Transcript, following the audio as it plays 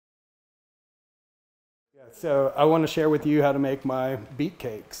So I want to share with you how to make my beet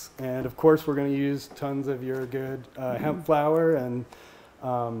cakes. And of course, we're going to use tons of your good hemp flour and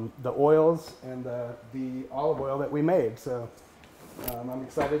the oils and the olive oil that we made. So I'm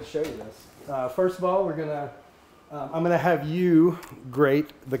excited to show you this. First of all, I'm going to have you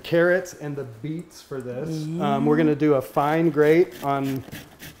grate the carrots and the beets for this. We're going to do a fine grate on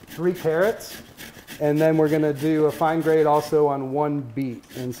 3 carrots. And then we're going to do a fine grate also on 1 beet.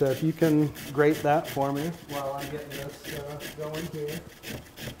 And so if you can grate that for me while I'm getting this going here.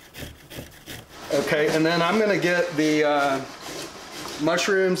 Okay, and then I'm going to get the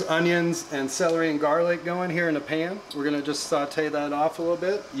mushrooms, onions, and celery and garlic going here in a pan. We're going to just saute that off a little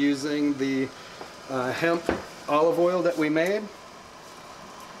bit using the hemp olive oil that we made.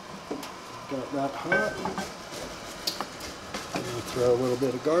 Got that hot. Throw a little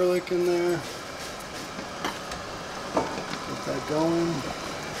bit of garlic in there. Get that going.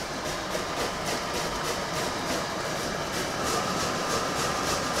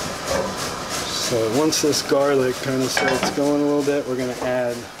 So once this garlic kind of starts going a little bit, we're going to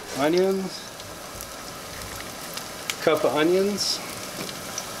add onions. A cup of onions.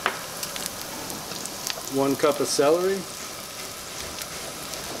 1 cup of celery.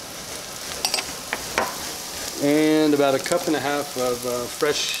 And about 1.5 cups of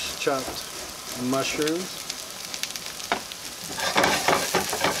fresh chopped mushrooms.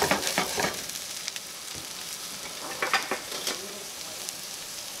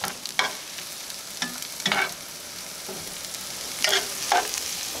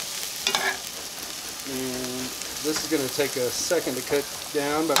 This is going to take a second to cook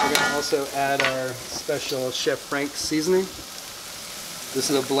down, but we're going to also add our special Chef Frank seasoning. This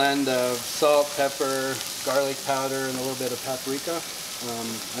is a blend of salt, pepper, garlic powder, and a little bit of paprika.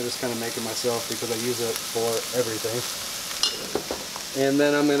 I just kind of make it myself because I use it for everything. And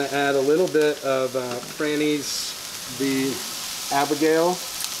then I'm going to add a little bit of Franny's, the Abigail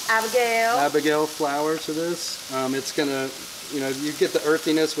flour to this. It's going to, you get the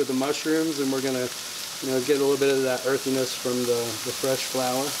earthiness with the mushrooms, and we're going to get a little bit of that earthiness from the fresh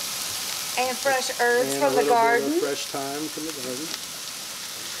flour. And fresh herbs from the garden. And a little bit of fresh thyme from the garden.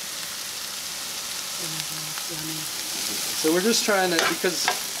 So we're just trying to, because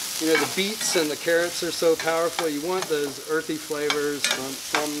the beets and the carrots are so powerful, you want those earthy flavors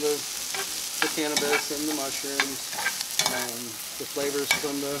from the cannabis and the mushrooms, the flavors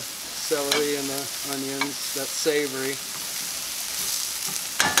from the celery and the onions, that's savory.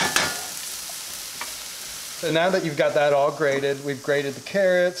 So now that you've got that all grated, we've grated the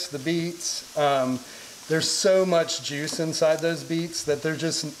carrots, the beets. There's so much juice inside those beets that there's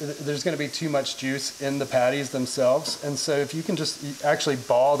going to be too much juice in the patties themselves. And so if you can just actually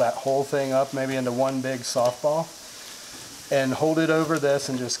ball that whole thing up maybe into one big softball and hold it over this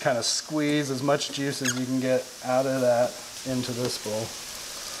and just kind of squeeze as much juice as you can get out of that into this bowl.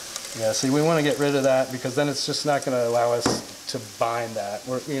 Yeah, see, we want to get rid of that because then it's just not going to allow us to bind that.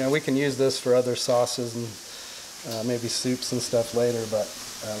 We can use this for other sauces and maybe soups and stuff later, but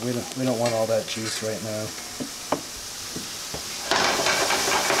we don't want all that juice right now.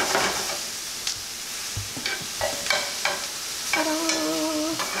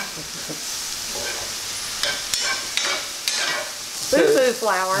 Foo-foo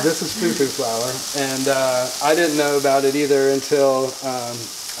flour. This is foo-foo flour, and I didn't know about it either until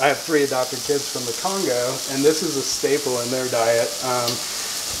I have 3 adopted kids from the Congo, and this is a staple in their diet.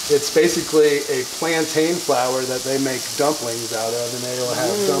 It's basically a plantain flour that they make dumplings out of, and they'll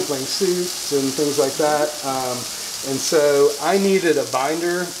have dumpling soups and things like that. And so I needed a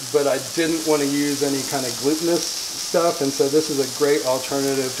binder, but I didn't want to use any kind of glutinous stuff, and so this is a great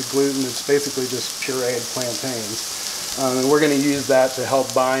alternative to gluten. It's basically just pureed plantains. And we're going to use that to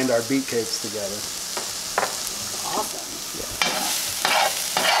help bind our beet cakes together. Awesome. Yeah.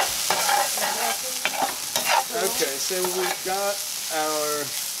 Okay, so we've got our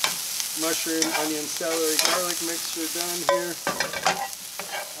mushroom, onion, celery, garlic mixture done here.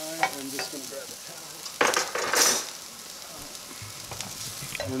 I'm just going to grab a towel.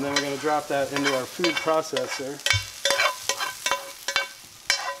 And then we're going to drop that into our food processor.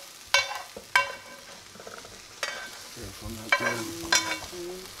 Careful not to.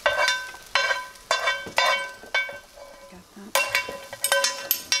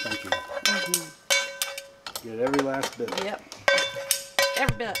 Thank you. Get every last bit. Yep.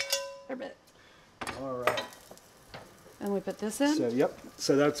 Every bit. Every bit. All right. And we put this in? So, yep.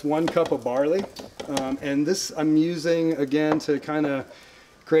 So that's 1 cup of barley. And this I'm using, again, to kind of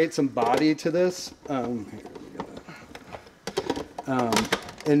create some body to this. And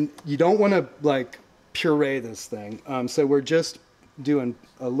you don't want to, like, puree this thing. So we're just doing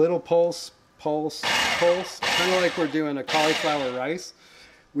a little pulse pulse, kind of like we're doing a cauliflower rice.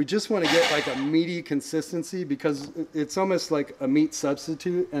 We just want to get like a meaty consistency because it's almost like a meat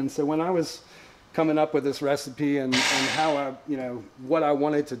substitute. And so when I was coming up with this recipe and how I, you know, what I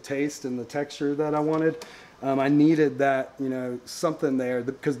wanted to taste and the texture that I wanted, I needed that, you know, something there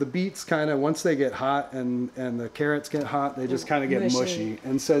because the beets kind of, once they get hot and the carrots get hot, they just kind of get mushy.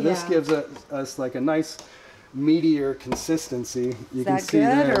 And so this gives us like a nice meatier consistency. You can see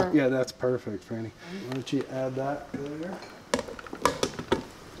there. Or? Yeah, that's perfect, Franny. Why don't you add that there?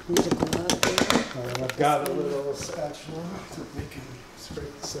 I've got a little spatula that we can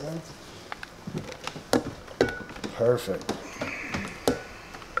scrape the sides. Perfect.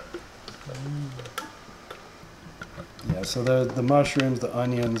 Yeah, so the mushrooms, the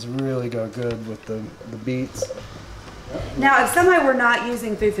onions really go good with the beets. Now, if somebody were not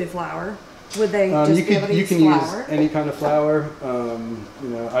using fufu flour, would they just be able to use flour? Use any kind of flour. You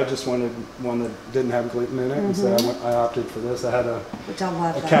know, I just wanted one that didn't have gluten in it, and so I opted for this. I had a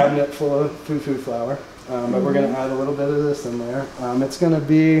cabinet full of fufu flour, but we're going to add a little bit of this in there. It's going to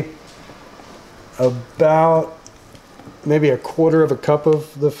be about maybe a quarter of a cup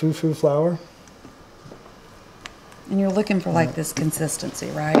of the fufu flour. And you're looking for like this consistency,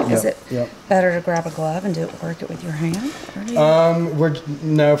 right? Is it better to grab a glove and work it with your hand?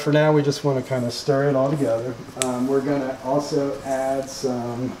 No, for now we just want to kind of stir it all together. We're going to also add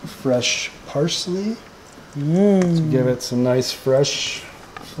some fresh parsley to give it some nice fresh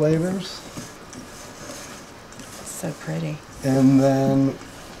flavors. So pretty. And then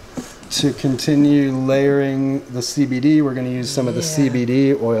to continue layering the CBD, we're going to use some of the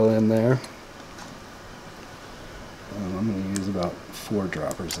CBD oil in there. I'm going to use about 4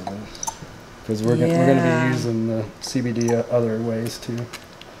 droppers of this because we're going to be using the CBD other ways too.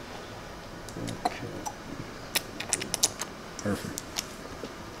 Okay. Perfect.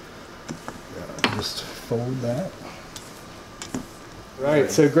 Yeah, just fold that. Right,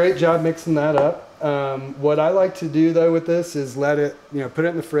 so great job mixing that up. What I like to do though with this is let it, put it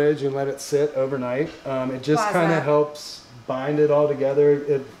in the fridge and let it sit overnight. It just kind of helps bind it all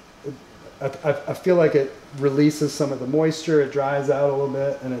together. I feel like it releases some of the moisture, it dries out a little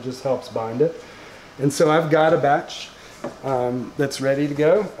bit, and it just helps bind it. And so I've got a batch that's ready to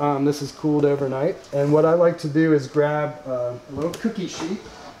go. This is cooled overnight. And what I like to do is grab a little cookie sheet.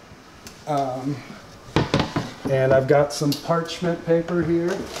 And I've got some parchment paper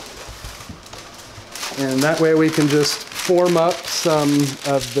here. And that way we can just form up some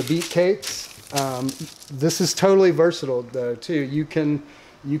of the beet cakes. This is totally versatile though too.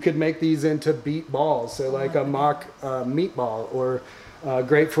 You could make these into beet balls, so like a mock meatball, or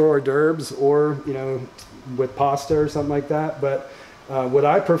great for hors d'oeuvres, or with pasta or something like that. But what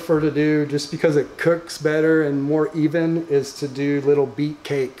I prefer to do, just because it cooks better and more even, is to do little beet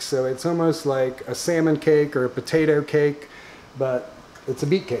cakes. So it's almost like a salmon cake or a potato cake, but it's a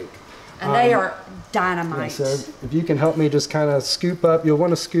beet cake. And they are dynamite. Yeah, so if you can help me just kind of scoop up, you'll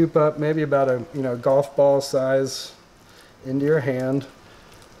want to scoop up maybe about a golf ball size into your hand.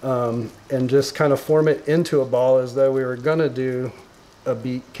 And just kind of form it into a ball as though we were gonna do a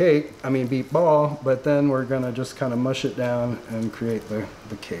beet ball, but then we're gonna just kind of mush it down and create the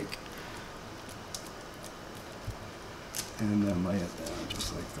cake. And then lay it down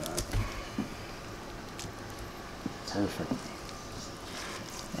just like that. Perfect.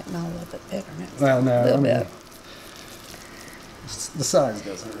 Getting a little bit bigger now. Well, no, a little bit. The size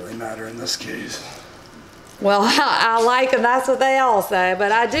doesn't really matter in this case. Well, I like them. That's what they all say.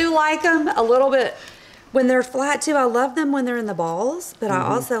 But I do like them a little bit when they're flat, too. I love them when they're in the balls. But I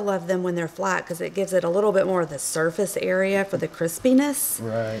also love them when they're flat because it gives it a little bit more of the surface area for the crispiness.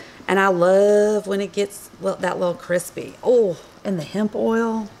 Right. And I love when it gets that little crispy. Oh, and the hemp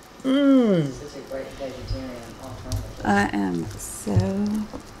oil. Mmm. Such a great vegetarian alternative. I am so...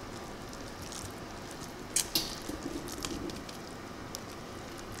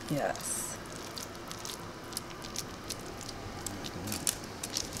 Yes.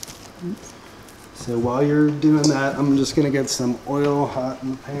 So while you're doing that, I'm just going to get some oil hot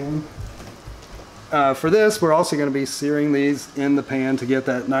in the pan. For this, we're also going to be searing these in the pan to get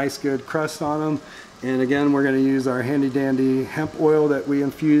that nice good crust on them. And again, we're going to use our handy dandy hemp oil that we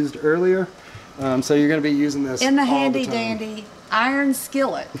infused earlier. So you're going to be using this in the all handy the time. dandy iron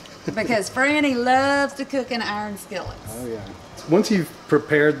skillet, because Franny loves to cook in iron skillets. Oh yeah. Once you've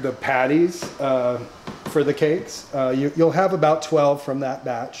prepared the patties for the cakes, you'll have about 12 from that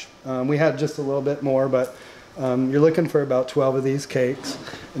batch. We had just a little bit more, but you're looking for about 12 of these cakes.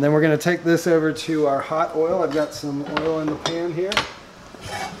 And then we're going to take this over to our hot oil. I've got some oil in the pan here.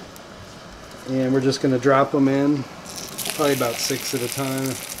 And we're just going to drop them in Probably about 6 at a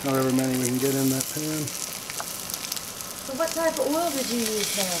time, however many we can get in that pan. So what type of oil did you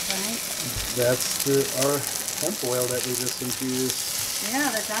use there, Frank? That's our hemp oil that we just infused. Yeah,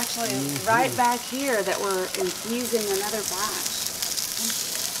 that's actually right back here that we're infusing another batch.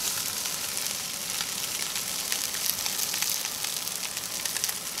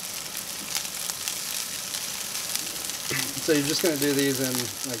 So you're just going to do these in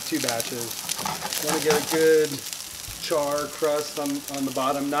like 2 batches. You want to get a good char crust on the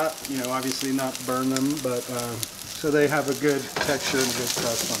bottom, not, you know, obviously not burn them, but so they have a good texture and a good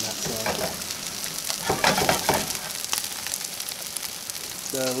crust on that side.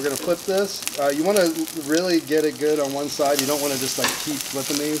 So we're going to flip this. You want to really get it good on one side. You don't want to just like keep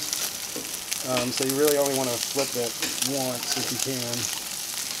flipping these. So you really only want to flip it once if you can.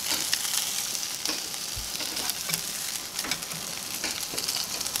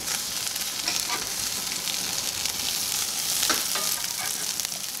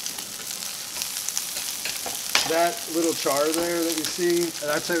 That little char there that you see,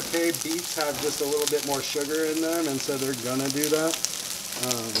 that's okay. Beets have just a little bit more sugar in them, and so they're gonna do that.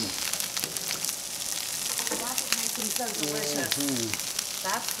 That's what makes them so delicious.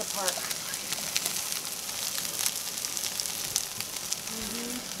 That's the part I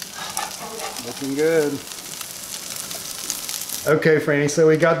like. Looking good. Okay, Franny, so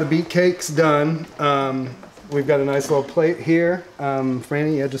we got the beet cakes done. We've got a nice little plate here.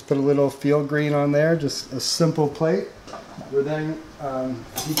 Franny, yeah, just put a little field green on there, just a simple plate. We're then,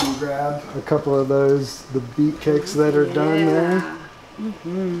 you can grab a couple of those, the beet cakes that are done there.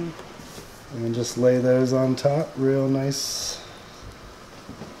 And just lay those on top, real nice.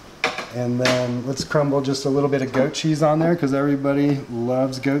 And then let's crumble just a little bit of goat cheese on there because everybody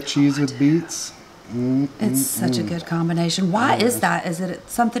loves goat cheese with beets. It's such a good combination. Why is that? Is it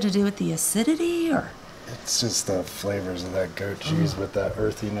something to do with the acidity or? It's just the flavors of that goat cheese with that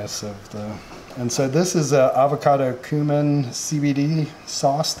earthiness of the... And so this is a avocado cumin CBD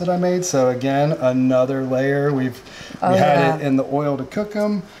sauce that I made. So again, another layer. We had it in the oil to cook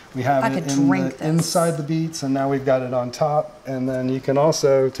them. We have it inside the beets, and now we've got it on top. And then you can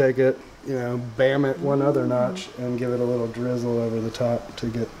also take it, you know, bam it one other notch and give it a little drizzle over the top to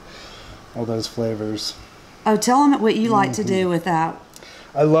get all those flavors. Oh, tell them what you like to do with that.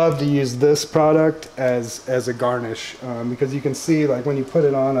 I love to use this product as a garnish because you can see, like, when you put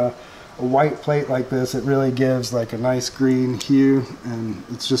it on a white plate like this, it really gives like a nice green hue, and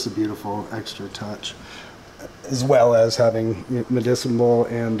it's just a beautiful extra touch, as well as having medicinal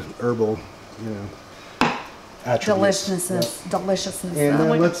and herbal, you know, attributes. Deliciousness. And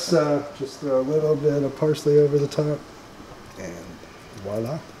then let's just throw a little bit of parsley over the top, and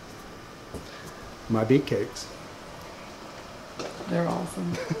voila, my beet cakes. They're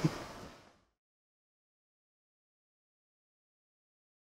awesome.